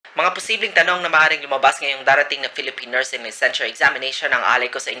Mga posibleng tanong na maaaring lumabas ngayong darating na Philippine Nursing Licensure Examination ang alay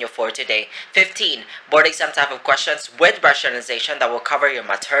ko sa inyo for today. 15. Board exam type of questions with rationalization that will cover your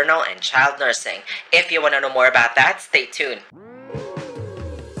maternal and child nursing. If you want to know more about that, stay tuned.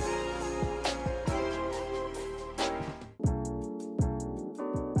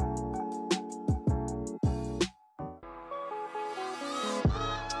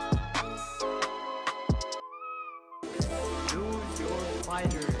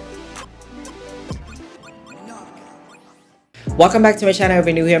 Welcome back to my channel. If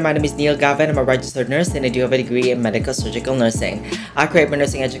you're new here, my name is Galve. I'm a registered nurse and I do have a degree in medical surgical nursing. I create my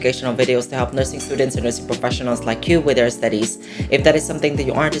nursing educational videos to help nursing students and nursing professionals like you with their studies. If that is something that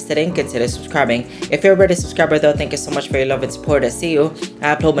you are interested in, consider subscribing. If you're already a subscriber though, thank you so much for your love and support. I see you.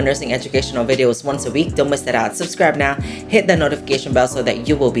 I upload my nursing educational videos once a week. Don't miss that out. Subscribe now. Hit the notification bell so that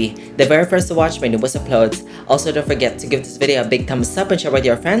you will be the very first to watch my newest uploads. Also, don't forget to give this video a big thumbs up and share with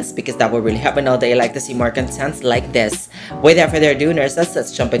your friends because that will really help me know that you like to see more contents like this. Without further ado, nurses,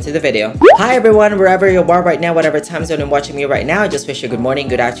 let's jump into the video. Hi everyone, wherever you are right now, whatever time zone you're watching me right now, I just wish you good morning,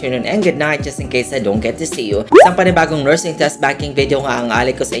 good afternoon, and good night just in case I don't get to see you. Isang panibagong nursing test banking video nga ang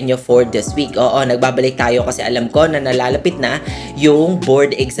alay ko sa inyo for this week. Oo, nagbabalik tayo kasi alam ko na nalalapit na yung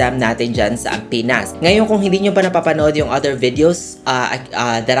board exam natin dyan sa Pinas. Ngayon, kung hindi nyo pa napapanood yung other videos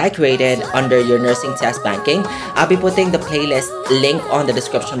that I created under your nursing test banking, I'll be putting the playlist link on the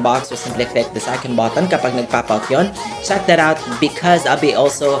description box or simply click the second button kapag nagpop-out yun. Check that out because I'll be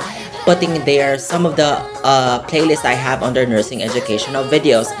also putting there some of the playlists I have under nursing educational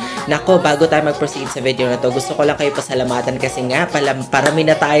videos. Nako, bago tayo mag-proceed sa video na to, gusto ko lang kayo pasalamatan kasi nga parami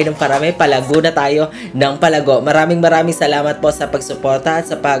na tayo ng parami, palago na tayo ng palago. Maraming salamat po sa pagsuporta at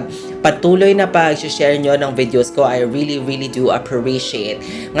sa patuloy na pag-share nyo ng videos ko. I really do appreciate.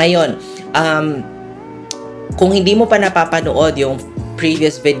 Ngayon, kung hindi mo pa napapanood yung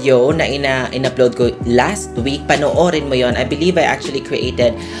previous video na in-upload ko last week, panoorin mo yon. I believe I actually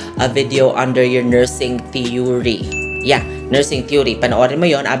created a video under your nursing theory. Yeah, nursing theory. Panoorin mo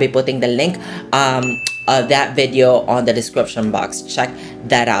yon. I'll be putting the link of that video on the description box. Check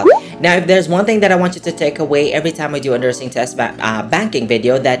that out. Now, if there's one thing that I want you to take away every time I do a nursing test banking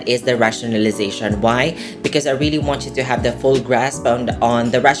video, that is the rationalization. Why? Because I really want you to have the full grasp on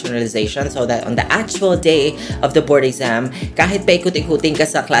the rationalization so that on the actual day of the board exam, kahit pa ikut-ikutin ka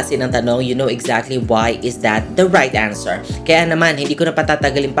sa klase ng tanong, you know exactly why is that the right answer. Kaya naman, hindi ko na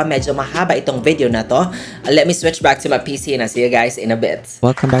patatagalin pa. Medyo mahaba itong video na to. Let me switch back to my PC and I'll see you guys in a bit.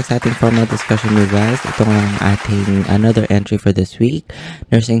 Welcome back sa ating formal discussion, you guys. Ito nga ang ating another entry for this week.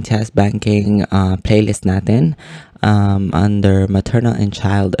 Nursing test banking playlist natin under maternal and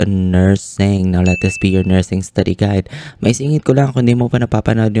child nursing. Now, let this be your nursing study guide. May singit ko lang kung di mo pa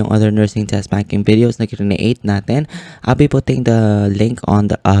napapanood yung other nursing test banking videos na create natin. I'll be putting the link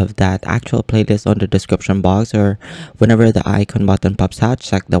on of that actual playlist on the description box or whenever the icon button pops out,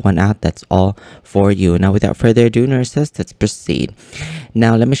 check that one out. That's all for you. Now, without further ado, nurses, let's proceed.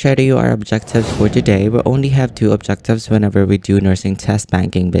 Now, let me share to you our objectives for today. We only have two objectives whenever we do nursing test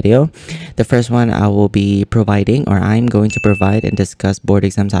banking video. The first one, I will be providing, or I'm going to provide and discuss board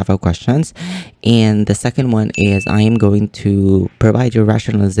exam type of questions. And the second one is I am going to provide you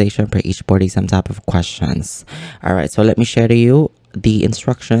rationalization for each board exam type of questions. Alright, so let me share to you the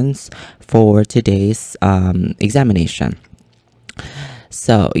instructions for today's examination.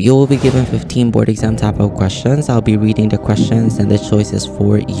 So, you will be given 15 board exam type of questions. I'll be reading the questions and the choices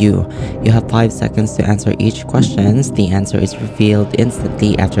for you. You have 5 seconds to answer each question. The answer is revealed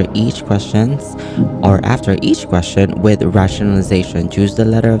instantly after each question with rationalization. Choose the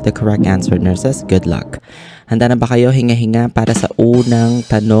letter of the correct answer, nurses. Good luck. Handa na ba kayo hinga-hinga para sa unang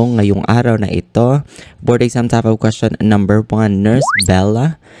tanong ngayong araw na ito? Board exam type of question number 1. Nurse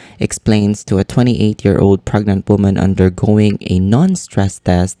Bella explains to a 28-year-old pregnant woman undergoing a non-stress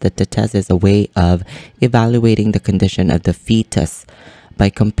test that the test is a way of evaluating the condition of the fetus by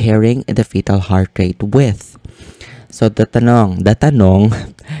comparing the fetal heart rate with. So the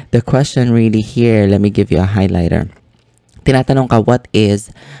question really here, let me give you a highlighter. Tinatanong ka, what is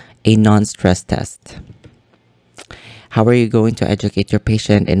a non-stress test? How are you going to educate your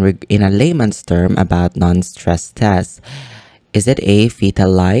patient in a layman's term about non-stress tests? Is it A, fetal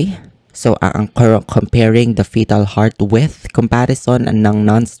lie? So, comparing the fetal heart with comparison ng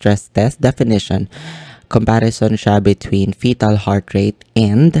non-stress test definition. Comparison siya between fetal heart rate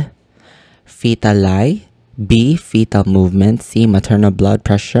and fetal lie. B, fetal movement. C, maternal blood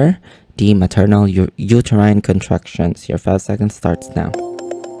pressure. D, maternal uterine contractions. Your 5 seconds starts now.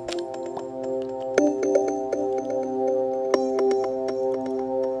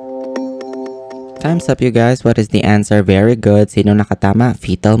 Time's up, you guys. What is the answer? Very good. Sino nakatama?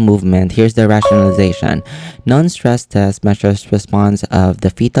 Fetal movement. Here's the rationalization. Non-stress test measures response of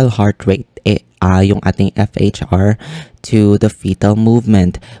the fetal heart rate, yung ating FHR, to the fetal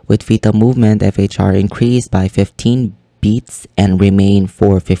movement. With fetal movement, FHR increased by 15 beats and remain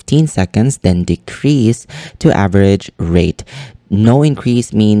for 15 seconds, then decrease to average rate. No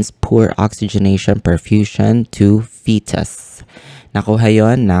increase means poor oxygenation perfusion to fetus. Nakuha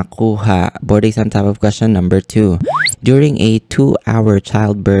yon? Nakuha. Board exam type of question number 2. During a 2-hour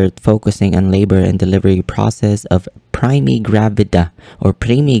childbirth focusing on labor and delivery process of primigravida or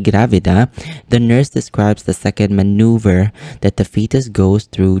primigravida, the nurse describes the second maneuver that the fetus goes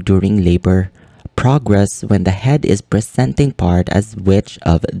through during labor progress when the head is presenting part as which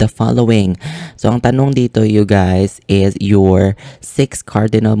of the following. So ang tanong dito, you guys, is your 6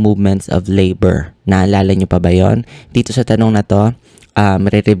 cardinal movements of labor. Naalala nyo pa ba yun? Dito sa tanong na to,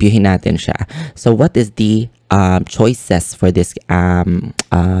 re-reviewin natin siya. So what is the choices for this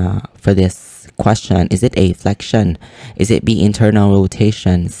question? Is it A, flexion? Is it B, internal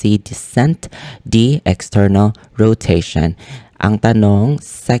rotation? C, descent? D, external rotation? Ang tanong,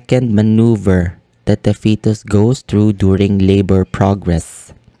 second maneuver that the fetus goes through during labor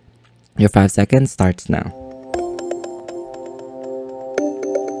progress. Your 5 seconds starts now.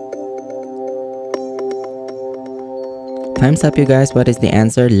 Time's up, you guys. What is the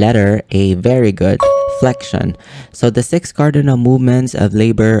answer? Letter A. Very good. Flexion. So the 6 cardinal movements of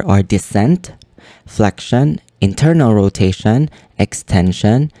labor are descent, flexion, internal rotation,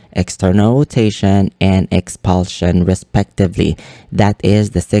 extension, external rotation, and expulsion respectively. That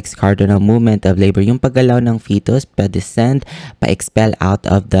is the 6 cardinal movement of labor. Yung paggalaw ng fetus, pa-descend, pa-expel out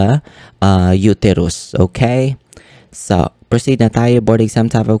of the uterus. Okay? So, proceed na tayo. Board exam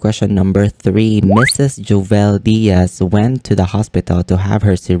type of question number 3. Mrs. Jovel Diaz went to the hospital to have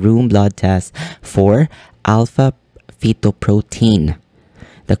her serum blood test for alpha fetoprotein.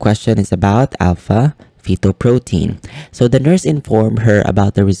 The question is about alpha fetoprotein. So the nurse informed her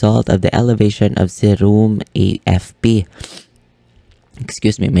about the result of the elevation of serum AFP.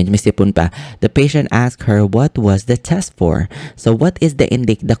 Excuse me, may sipon pa. The patient asked her what was the test for. So what is the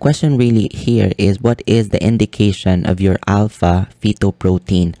question really here is what is the indication of your alpha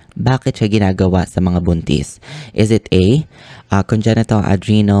fetoprotein? Bakit siya ginagawa sa mga buntis? Is it A, congenital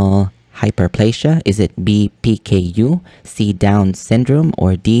adrenal hyperplasia? Is it B, PKU, C, Down syndrome,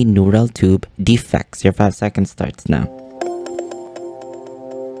 or D, neural tube defects? Your 5 seconds starts now.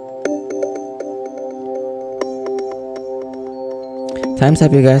 Time's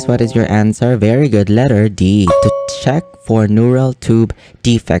up, you guys. What is your answer? Very good. Letter D, to check for neural tube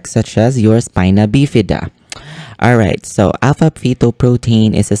defects such as your spina bifida. Alright, so alpha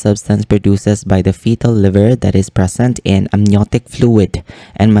fetoprotein is a substance produced by the fetal liver that is present in amniotic fluid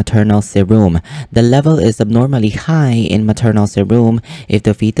and maternal serum. The level is abnormally high in maternal serum if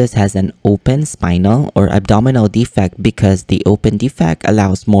the fetus has an open spinal or abdominal defect because the open defect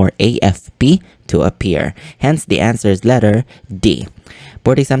allows more AFP to appear. Hence, the answer is letter D.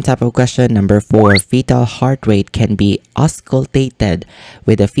 Board exam type of question number 4. Fetal heart rate can be auscultated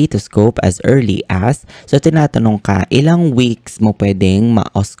with a fetoscope as early as, so tinatanong ka, ilang weeks mo pwedeng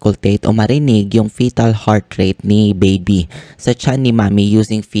ma-auscultate o marinig yung fetal heart rate ni baby sa tiyan ni mommy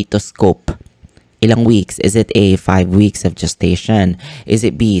using fetoscope? Ilang weeks? Is it A, 5 weeks of gestation? Is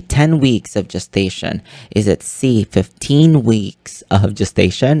it B, 10 weeks of gestation? Is it C, 15 weeks of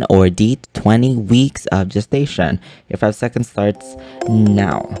gestation? Or D, 20 weeks of gestation? Your 5 seconds starts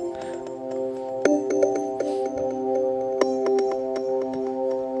now.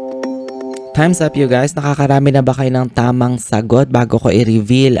 Time's up, you guys. Nakakarami na ba kayo ng tamang sagot bago ko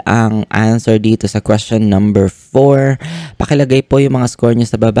i-reveal ang answer dito sa question number 4? Pakilagay po yung mga score nyo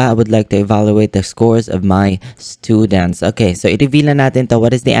sa baba. I would like to evaluate the scores of my students. Okay, so i-reveal na natin to.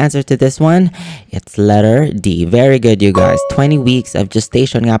 What is the answer to this one? It's letter D. Very good, you guys. 20 weeks of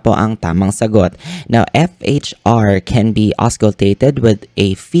gestation nga po ang tamang sagot. Now, FHR can be auscultated with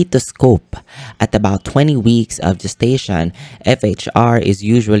a fetoscope at about 20 weeks of gestation. FHR is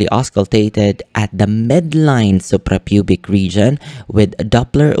usually auscultated at the midline suprapubic region with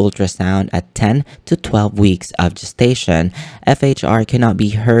Doppler ultrasound at 10 to 12 weeks of gestation. FHR cannot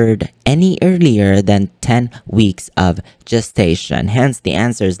be heard any earlier than 10 weeks of gestation. Hence, the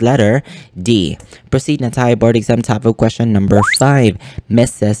answer is letter D. Proceed na tayo. Board exam type of question number 5.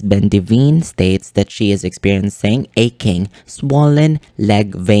 Mrs. Bendivine states that she is experiencing aching, swollen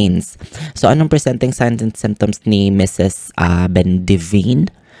leg veins. So, anong presenting signs and symptoms ni Mrs. Bendivine?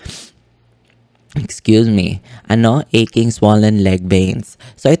 Excuse me. Ano? Aching, swollen leg veins.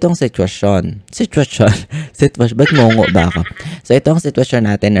 So, itong sitwasyon. Ba't ngongo ba ako? So, itong sitwasyon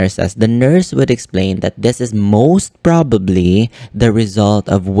natin, nurses, the nurse would explain that this is most probably the result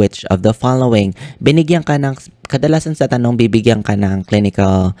of which of the following. Binigyan ka ng, kadalasan sa tanong, bibigyan ka ng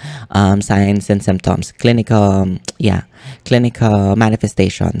clinical signs and symptoms. Clinical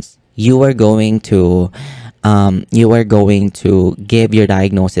manifestations. You are going to give your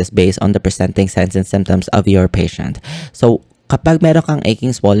diagnosis based on the presenting signs and symptoms of your patient. So, kapag meron kang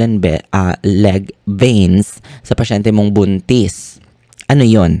aching swollen leg veins sa pasyente mong buntis, ano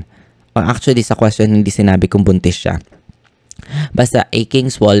yun? Actually, sa question, hindi sinabi kung buntis siya. Basta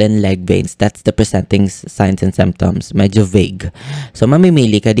aching swollen leg veins, that's the presenting signs and symptoms. Medyo vague. So,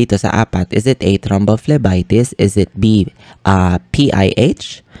 mamimili ka dito sa apat. Is it A, thrombophlebitis? Is it B,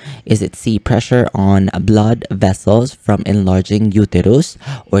 PIH? Is it C, pressure on blood vessels from enlarging uterus?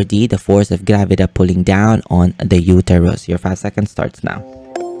 Or D, the force of gravity pulling down on the uterus? Your 5 seconds starts now.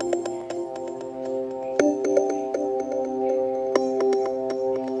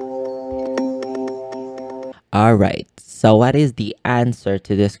 Alright, so what is the answer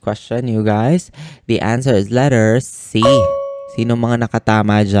to this question, you guys? The answer is letter C. Sino mga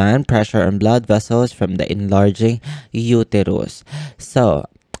nakatama dyan? Pressure on blood vessels from the enlarging uterus. So,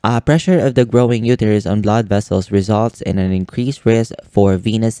 pressure of the growing uterus on blood vessels results in an increased risk for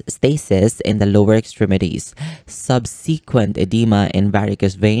venous stasis in the lower extremities. Subsequent edema and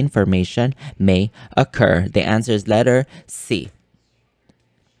varicose vein formation may occur. The answer is letter C.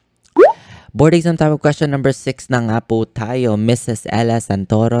 Board exam type of question number 6 na nga po tayo. Mrs. Ella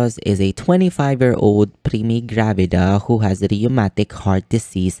Santoros is a 25-year-old primigravida who has rheumatic heart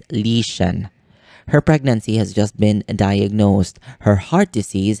disease lesion. Her pregnancy has just been diagnosed. Her heart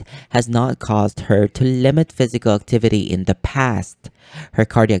disease has not caused her to limit physical activity in the past. Her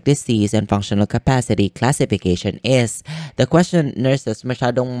cardiac disease and functional capacity classification is... The question, nurses,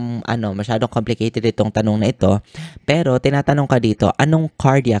 masyadong complicated itong tanong na ito. Pero tinatanong ka dito, anong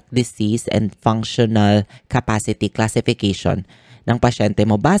cardiac disease and functional capacity classification ng pasyente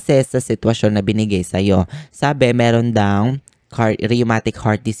mo base sa sitwasyon na binigay sa'yo? Sabi, meron daw rheumatic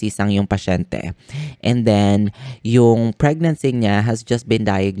heart disease ang yung pasyente. And then, yung pregnancy niya has just been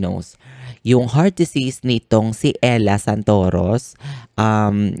diagnosed. Yung heart disease nitong si Ella Santoros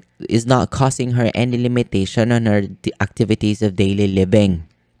is not causing her any limitation on her activities of daily living.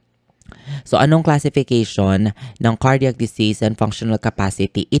 So, anong classification ng cardiac disease and functional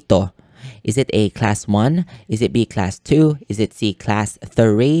capacity ito? Is it A, class 1? Is it B, class 2? Is it C, class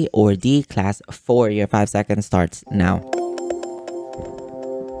 3? Or D, class 4? Your 5 seconds starts now.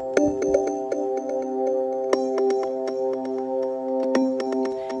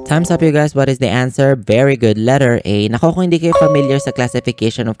 Time's up, you guys. What is the answer? Very good. Letter A. Nako, kung hindi kayo familiar sa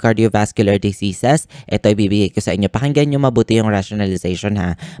classification of cardiovascular diseases, ito ibibigay ko sa inyo. Pakinggan nyo mabuti yung rationalization,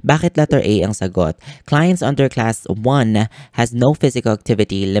 ha. Bakit letter A ang sagot? Clients under class 1 has no physical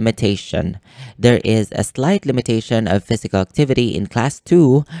activity limitation. There is a slight limitation of physical activity in class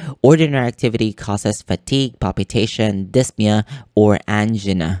 2. Ordinary activity causes fatigue, palpitation, dyspnea, or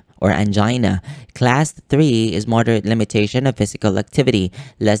angina. Class 3 is moderate limitation of physical activity.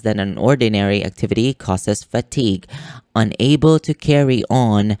 Less than an ordinary activity causes fatigue. Unable to carry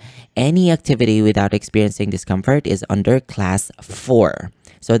on any activity without experiencing discomfort is under class 4.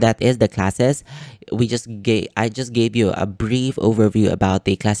 So that is the classes. I just gave you a brief overview about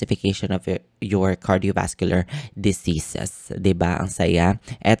the classification of your cardiovascular diseases. Diba? Ang saya.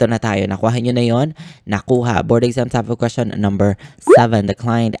 Eto na tayo. Nakuha nyo na yon? Nakuha. Board exam type of question number 7. The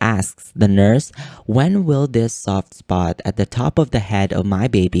client asks the nurse, when will this soft spot at the top of the head of my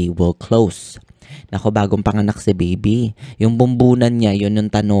baby will close? Nako, bagong panganak si baby. Yung bumbunan niya, yun yung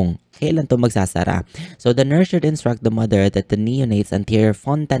tanong. Kailan to magsasara? So the nurse should instruct the mother that the neonate's anterior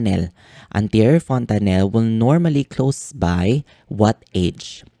fontanelle will normally close by what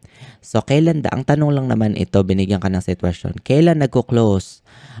age? So kailan ang tanong lang naman ito, binigyan ka ng sitwasyon. Kailan nagko-close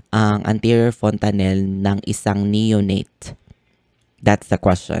ang anterior fontanelle ng isang neonate? That's the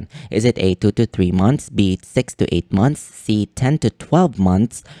question. Is it A, 2 to 3 months, B, 6 to 8 months, C, 10 to 12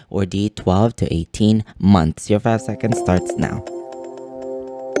 months, or D, 12 to 18 months? Your 5 seconds starts now.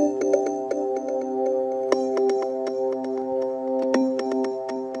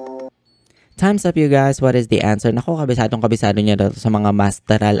 Time's up, you guys. What is the answer? Naku, kabisado niya daw sa mga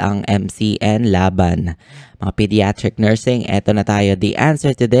masteral ang MCN laban. Mga pediatric nursing, eto na tayo. The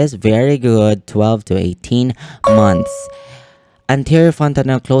answer to this, very good, 12 to 18 months. Anterior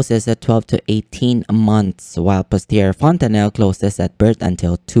fontanelle closes at 12 to 18 months, while posterior fontanelle closes at birth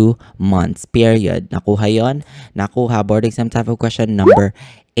until 2 months. Period. Nakuha yon? Nakuha. Board exam type of question number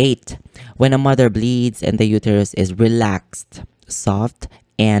 8. When a mother bleeds and the uterus is relaxed, soft,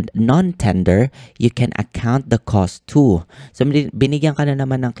 and non-tender, you can account the cause too. So, binigyan ka na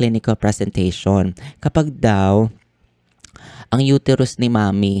naman ng clinical presentation. Kapag daw, ang uterus ni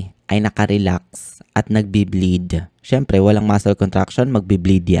mami ay nakarelax at nagbi-bleed. Siyempre, walang muscle contraction,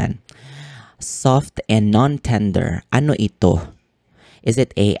 magbi-bleed yan. Soft and non-tender, ano ito? Is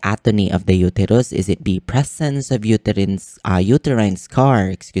it A, atony of the uterus? Is it B, presence of uterine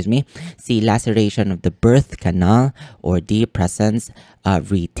scar? C, laceration of the birth canal? Or D, presence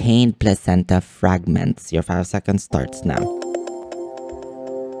of retained placenta fragments? Your 5 seconds starts now.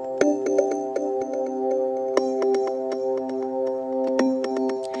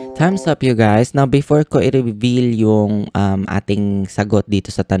 Time's up, you guys. Now, before ko i-reveal yung ating sagot dito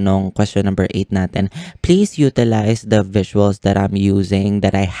sa tanong, question number 8 natin, please utilize the visuals that I'm using,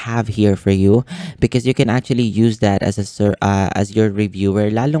 that I have here for you, because you can actually use that as your reviewer,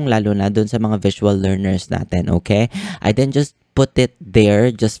 lalong-lalo na dun sa mga visual learners natin, okay? I didn't just put it there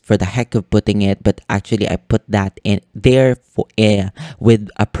just for the heck of putting it, but actually I put that in there for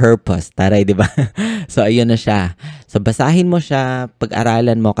with a purpose. Taray, di ba? So, ayun na siya. So, basahin mo siya,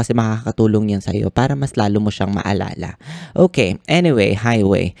 pag-aralan mo kasi makakatulong yan sa'yo para mas lalo mo siyang maalala. Okay, anyway,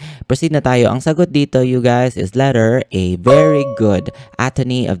 highway. Proceed na tayo. Ang sagot dito, you guys, is letter A. Very good.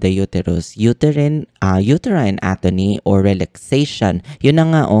 Atony of the uterus. Uterine atony or relaxation. Yun na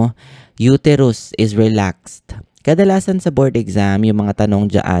nga, uterus is relaxed. Kadalasan sa board exam, yung mga tanong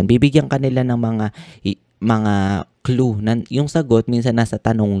dyan, bibigyan kanila ng mga clue. Yung sagot, minsan nasa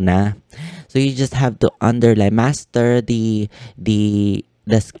tanong na. So, you just have to underline, master the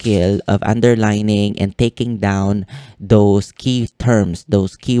skill of underlining and taking down those key terms,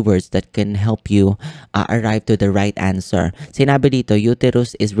 those keywords that can help you arrive to the right answer. Sinabi dito,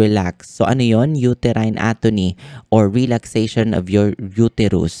 uterus is relaxed. So, ano yon? Uterine atony or relaxation of your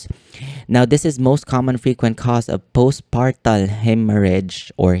uterus. Now, this is most common frequent cause of postpartum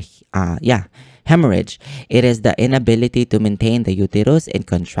hemorrhage or, hemorrhage. It is the inability to maintain the uterus in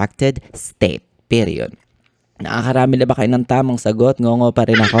contracted state. Period. Nakakarami na ba kayo ng tamang sagot? Ngongo pa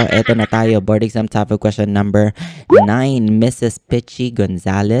rin ako. Eto na tayo. Board exam topic question number 9. Mrs. Pichi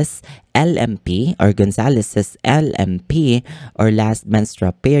Gonzalez, LMP, or Gonzalez's LMP, or last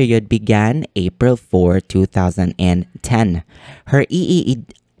menstrual period began April 4, 2010. Her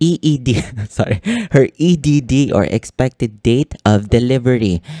her EDD or expected date of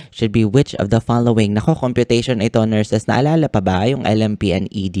delivery should be which of the following? Nako, computation ito, nurses. Naalala pa ba yung LMP and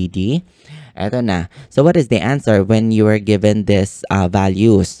EDD? Eto na. So what is the answer when you were given this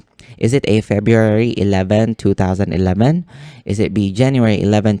values? Is it A, February 11, 2011? Is it B, January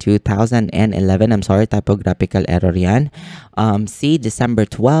 11, 2011? I'm sorry, typographical error yan. C, December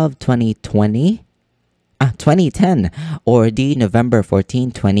 12, 2010? Or D, November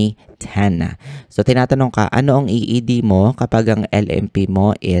 14, 2010. So, tinatanong ka, ano ang EED mo kapag ang LMP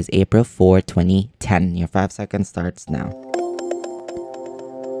mo is April 4, 2010? Your 5 seconds starts now.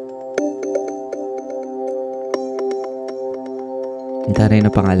 Tara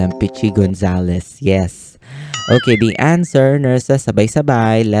na pangalan, Pichi Gonzalez. Yes. Okay, the answer, nurses,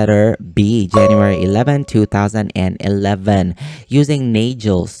 sabay-sabay, letter B, January 11, 2011. Using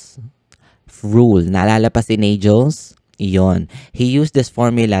Nagel's rule. Naalala pa si Nagel's? Iyon. He used this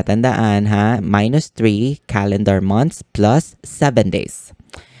formula, tandaan ha, -3 calendar months plus 7 days.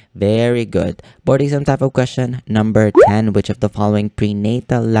 Very good. Board exam type of question number 10. Which of the following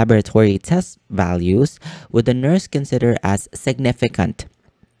prenatal laboratory test values would the nurse consider as significant?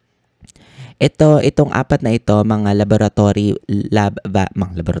 Itong apat na ito, mga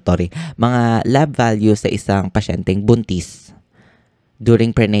lab values sa isang pasyenteng buntis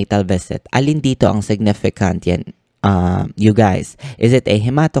during prenatal visit. Alin dito ang significant yan? You guys, is it a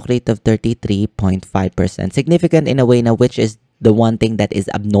hematocrit of 33.5%? Significant in a way na which is the one thing that is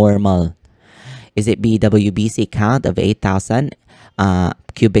abnormal? Is it B, WBC count of 8,000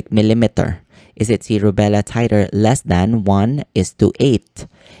 cubic millimeter? Is it C, rubella titer less than 1:8?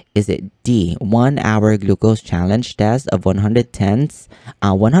 Is it D, 1 hour glucose challenge test of 110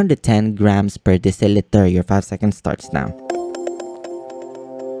 grams per deciliter? Your 5 seconds starts now.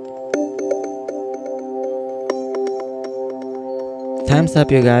 Time's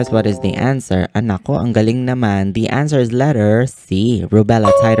up, you guys. What is the answer? Anako, ang galing naman. The answer is letter C. Rubella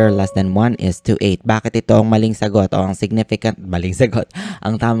titer less than 1:8. Bakit ito ang maling sagot o ang significant maling sagot?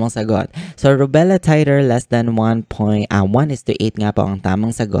 Ang tamang sagot. So, rubella titer less than 1:8 nga po ang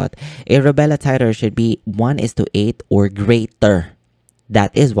tamang sagot. A rubella titer should be 1:8 or greater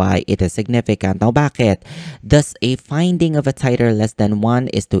That is why it is significant. Now, bakit? Thus, a finding of a titer less than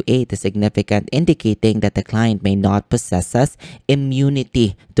 1:8 is significant, indicating that the client may not possess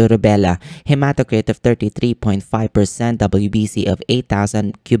immunity to rubella. Hematocrit of 33.5%, WBC of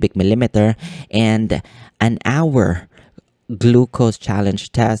 8,000 cubic millimeter, and an hour glucose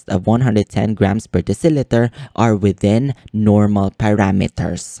challenge test of 110 grams per deciliter are within normal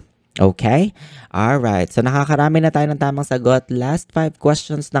parameters. Okay? Alright. So, nakakarami na tayo ng tamang sagot. Last 5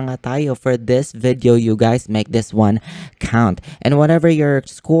 questions na nga tayo for this video. You guys make this one count. And whatever your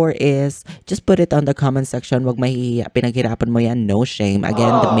score is, just put it on the comment section. Wag mahihiya. Pinaghirapan mo yan. No shame.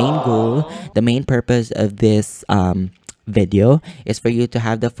 Again, the main goal, the main purpose of this video is for you to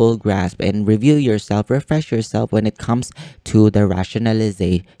have the full grasp and review yourself, refresh yourself when it comes to the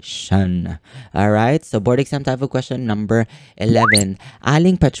rationalization. Alright, so board exam type of question number 11.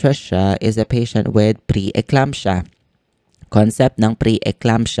 Aling Patricia is a patient with preeclampsia. Concept ng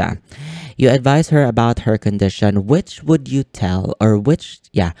preeclampsia. You advise her about her condition. Which would you tell, or which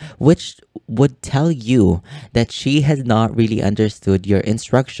would tell you that she has not really understood your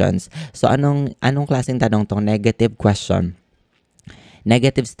instructions? So anong klaseng tanong tong? Negative question.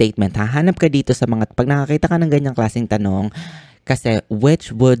 Negative statement. Hahanap ka dito sa mga, pag nakakita ka ng ganyang klaseng tanong, kasi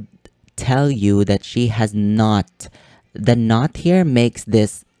which would tell you that she has not, the not here makes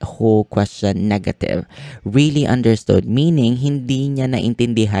this whole question negative. Really understood, meaning hindi niya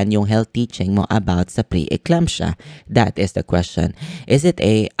naintindihan yung health teaching mo about sa preeclampsia. That is the question. Is it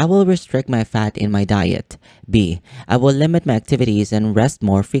A, I will restrict my fat in my diet? B, I will limit my activities and rest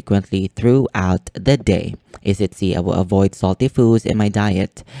more frequently throughout the day? Is it C, I will avoid salty foods in my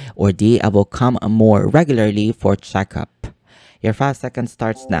diet? Or D, I will come more regularly for checkup? Your 5 seconds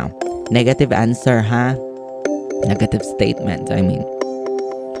starts now. Negative answer, ha? Negative statement, I mean.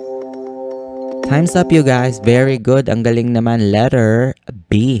 Time's up, you guys. Very good. Ang galing naman. Letter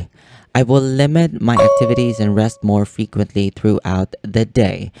B. I will limit my activities and rest more frequently throughout the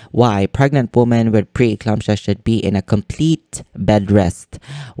day. Why? Pregnant women with preeclampsia should be in a complete bed rest.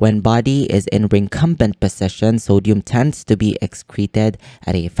 When body is in recumbent position, sodium tends to be excreted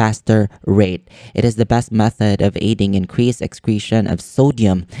at a faster rate. It is the best method of aiding increased excretion of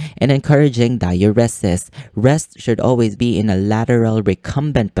sodium and encouraging diuresis. Rest should always be in a lateral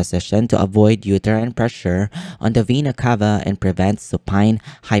recumbent position to avoid uterine pressure on the vena cava and prevent supine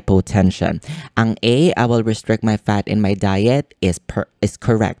hypotension. Ang A, I will restrict my fat in my diet is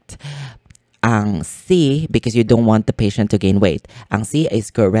correct. Ang C, because you don't want the patient to gain weight. Ang C is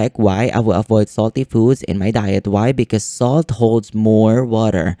correct. Why? I will avoid salty foods in my diet. Why? Because salt holds more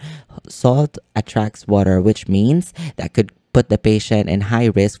water. Salt attracts water, which means that could put the patient in high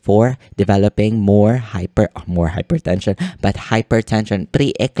risk for developing more hypertension, but hypertension.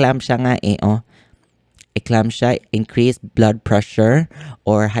 Preeclampsia nga eh, oh. Eclampsia, increased blood pressure,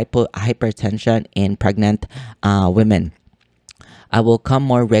 or hypertension in pregnant women. I will come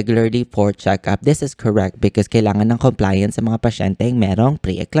more regularly for checkup. This is correct because kailangan ng compliance sa mga pasyenteng merong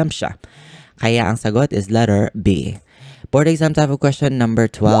preeclampsia. Kaya ang sagot is letter B. Board exam type of question number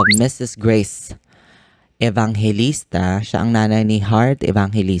 12. Mrs. Grace Evangelista, siya ang nanay ni Heart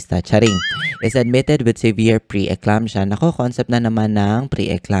Evangelista, charing, is admitted with severe preeclampsia. Nako, concept na naman ng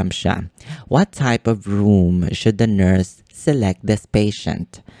preeclampsia. What type of room should the nurse select this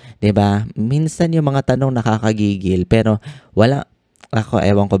patient? Diba? Minsan yung mga tanong nakakagigil, pero wala, ako,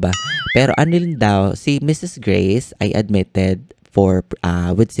 ewan ko ba. Pero ano rin daw, si Mrs. Grace ay admitted for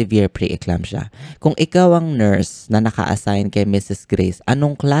with severe preeclampsia. Kung ikaw ang nurse na naka-assign kay Mrs. Grace,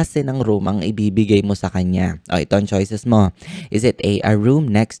 anong klase ng room ang ibibigay mo sa kanya? O, ito ang choices mo. Is it A, a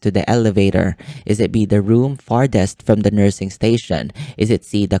room next to the elevator? Is it B, the room farthest from the nursing station? Is it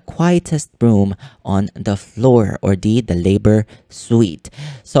C, the quietest room on the floor? Or D, the labor suite?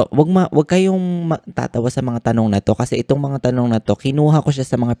 So, wag kayong tatawa sa mga tanong na to kasi itong mga tanong na to, kinuha ko siya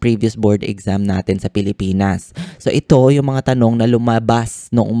sa mga previous board exam natin sa Pilipinas. So, ito yung mga tanong na lumabas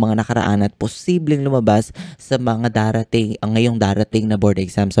noong mga nakaraan at posibleng lumabas sa mga ngayong darating na board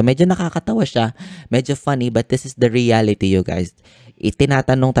exam. So medyo nakakatawa siya, medyo funny, but this is the reality, you guys.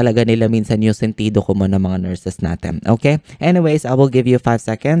 Itinatanong talaga nila minsan yung sentido ko mo ng mga nurses natin. Okay? Anyways, I will give you 5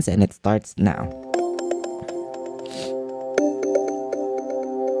 seconds and it starts now.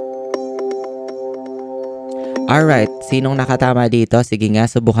 Alright, sinong nakatama dito? Sige nga,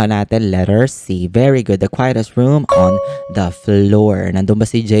 subukan natin. Letter C. Very good. The quietest room on the floor. Nandun ba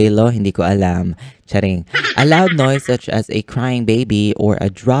si J-Lo? Hindi ko alam. Charing. A loud noise such as a crying baby or a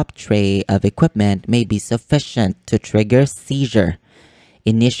drop tray of equipment may be sufficient to trigger seizure,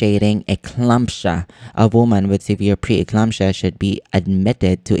 initiating eclampsia. A woman with severe preeclampsia should be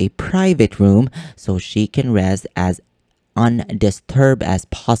admitted to a private room so she can rest as undisturbed as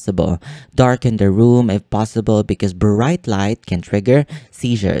possible. Darken the room if possible because bright light can trigger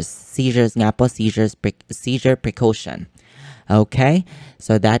seizures. Seizures nga po, seizure precaution. Okay,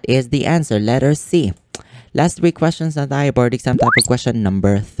 so that is the answer, letter C. Last 3 questions na tayo. Board exam topic question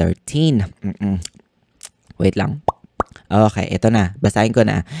number 13. Wait lang. Okay, ito na. Basahin ko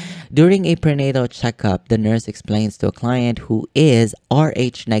na. During a prenatal checkup, the nurse explains to a client who is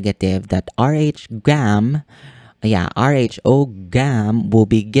RH negative that RHO gam will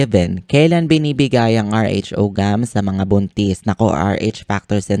be given. Kailan binibigay ang RHO gam sa mga buntis? Nako, RH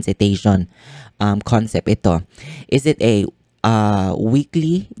factor sensitization concept ito. Is it a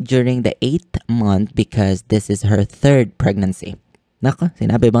weekly during the 8th month because this is her 3rd pregnancy? Nako,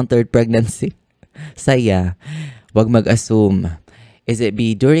 sinabi bang 3rd pregnancy? Saya. Wag mag-assume. Is it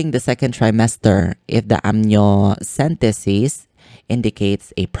B, during the 2nd trimester if the amniocentesis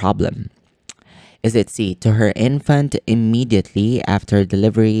indicates a problem? Is it C, to her infant immediately after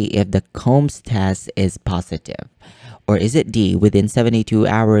delivery if the Combs test is positive? Or is it D, within 72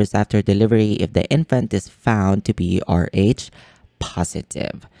 hours after delivery if the infant is found to be RH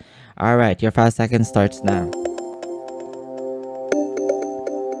positive? All right, your 5 seconds starts now.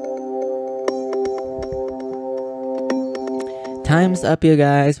 Time's up, you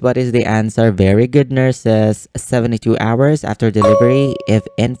guys. What is the answer? Very good, nurses. 72 hours after delivery if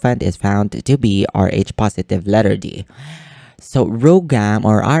infant is found to be RH positive, letter D. So ROGAM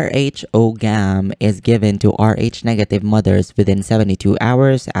or RHO-GAM is given to RH negative mothers within 72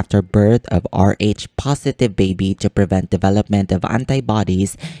 hours after birth of RH positive baby to prevent development of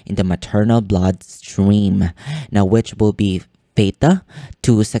antibodies in the maternal bloodstream. Now, which will be beta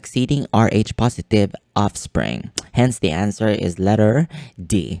to succeeding RH positive offspring. Hence, the answer is letter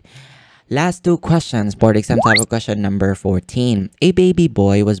D. Last 2 questions. Board exam type of question number 14. A baby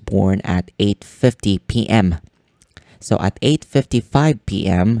boy was born at 8:50 p.m. So at 8:55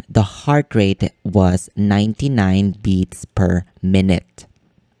 p.m., the heart rate was 99 beats per minute.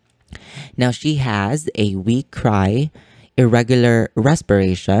 Now, she has a weak cry, irregular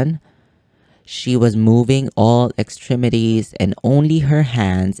respiration. She was moving all extremities and only her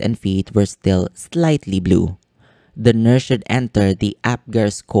hands and feet were still slightly blue. The nurse should enter the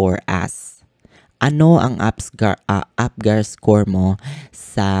APGAR score as. Ano ang APGAR score mo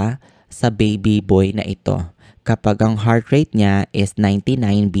sa baby boy na ito? Kapag ang heart rate niya is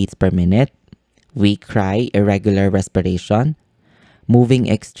 99 beats per minute, weak cry, irregular respiration, moving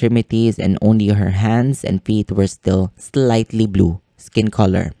extremities and only her hands and feet were still slightly blue, skin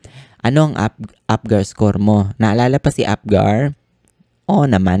color. Ano ang APGAR score mo? Naalala pa si APGAR? Oo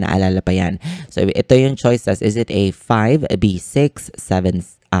naman, naalala pa yan. So, ito yung choices. Is it A, 5, B, 6, 7,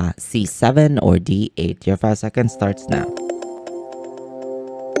 C, 7, or D, 8? Your 5 seconds starts now.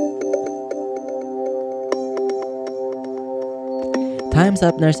 Time's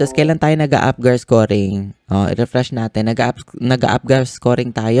up, nurses. Kailan tayo nag-APGAR scoring? I-refresh natin. Nag-APGAR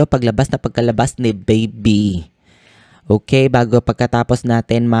scoring tayo paglabas na pagkalabas ni baby. Okay, pagkatapos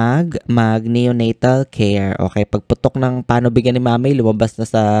natin mag-neonatal care. Okay, pagputok ng paano bigyan ni mami, lumabas na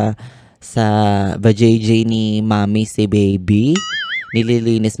sa vajayjay ni mami si baby.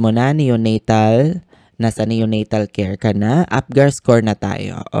 Nililinis mo na, nasa neonatal care ka na. APGAR score na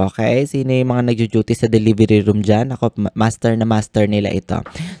tayo. Okay, sino yung mga nagjo-duty sa delivery room dyan? Ako, master nila ito.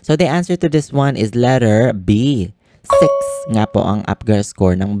 So, the answer to this one is letter B. 6 nga po ang APGAR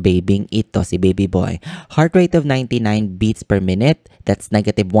score ng babing ito, si baby boy. Heart rate of 99 beats per minute, that's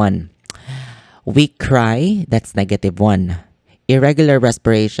 -1. Weak cry, that's -1. Irregular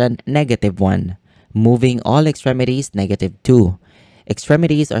respiration, -1. Moving all extremities, -2.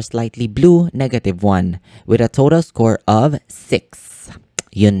 Extremities are slightly blue, -1. With a total score of 6.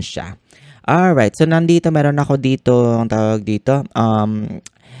 Yun siya. Alright, so meron ako dito, ang tawag dito,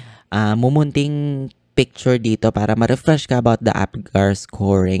 mumunting picture dito para ma-refresh ka about the APGAR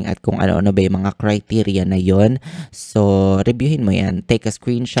scoring at kung ano-ano ba yung mga criteria na yon. So, reviewin mo yan. Take a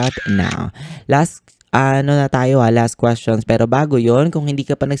screenshot now. Last questions. Pero bago yon, kung hindi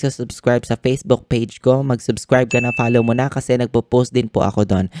ka pa nagsasubscribe sa Facebook page ko, mag-subscribe ka na, follow mo na kasi nagpo-post din po ako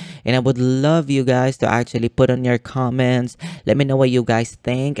doon. And I would love you guys to actually put on your comments. Let me know what you guys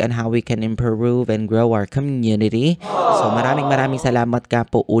think and how we can improve and grow our community. So maraming salamat ka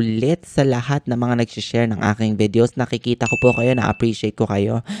po ulit sa lahat ng mga nag-share ng aking videos. Nakikita ko po kayo, na-appreciate ko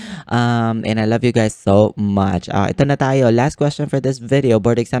kayo. And I love you guys so much. Ito na tayo. Last question for this video.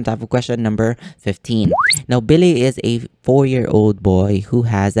 Board exam type of question number 15. Now, Billy is a 4-year-old boy who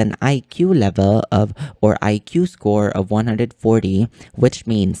has an IQ level of, or IQ score of 140, which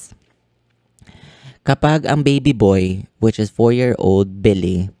means kapag ang baby boy, which is 4-year-old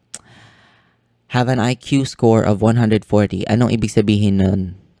Billy, have an IQ score of 140. Anong ibig sabihin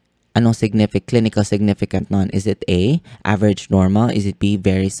nun? Anong clinical significant nun? Is it A, average normal? Is it B,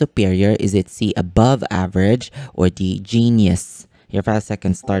 very superior? Is it C, above average? Or D, genius? Your 5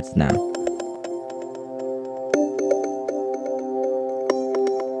 seconds starts now.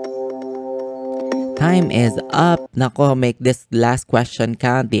 Time is up. Nako, make this last question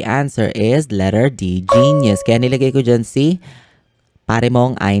count. The answer is letter D, genius. Kaya nilagay ko dyan si pare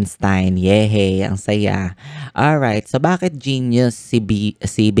mong Einstein. Yehey, ang saya. Alright, so bakit genius si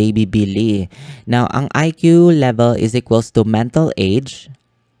Baby Billy? Now, ang IQ level is equals to mental age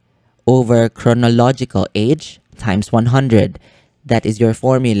over chronological age times 100. That is your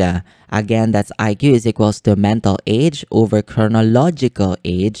formula. Again, that's IQ is equals to mental age over chronological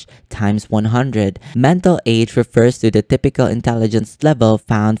age times 100. Mental age refers to the typical intelligence level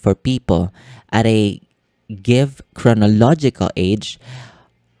found for people. At a give chronological age,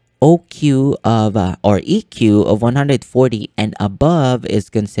 OQ of or EQ of 140 and above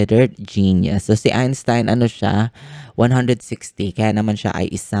is considered genius. So si Einstein, ano siya? 160. Kaya naman siya ay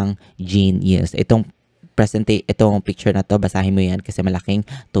isang genius. Itong picture na to, basahin mo yan kasi malaking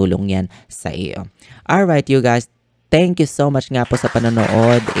tulong yan sa iyo. Alright, you guys. Thank you so much nga po sa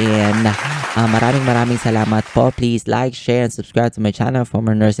panonood and maraming salamat po. Please like, share, and subscribe to my channel for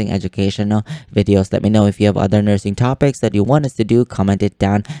more nursing educational videos. Let me know if you have other nursing topics that you want us to do. Comment it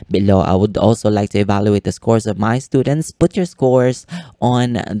down below. I would also like to evaluate the scores of my students. Put your scores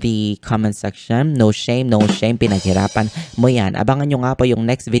on the comment section. No shame, pinaghirapan mo yan. Abangan nyo nga po yung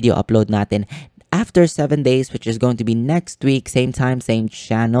next video upload natin after 7 days, which is going to be next week, same time, same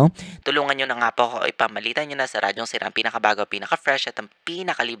channel. Tulungan nyo na nga po ako, ipamalitan nyo na sa Radyong Sira ang pinakabago, pinaka-fresh at ang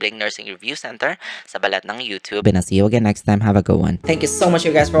pinakalibreng nursing review center sa balat ng YouTube. And I'll see you again next time. Have a good one. Thank you so much,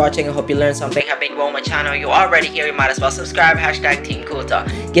 you guys, for watching. I hope you learned something. Have been growing my channel. You already here, you might as well subscribe. Hashtag Team Kulta.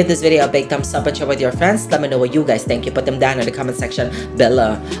 Give this video a big thumbs up and share with your friends. Let me know what you guys think. You put them down in the comment section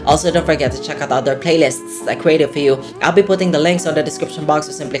below. Also, don't forget to check out other playlists I created for you. I'll be putting the links on the description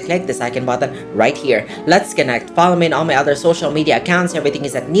box, so simply click this icon button right here. Let's connect. Follow me on all my other social media accounts. Everything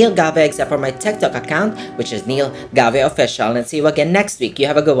is at Neil Galve except for my TikTok account, which is Neil Galve Official. And see you again next week. You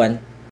have a good one.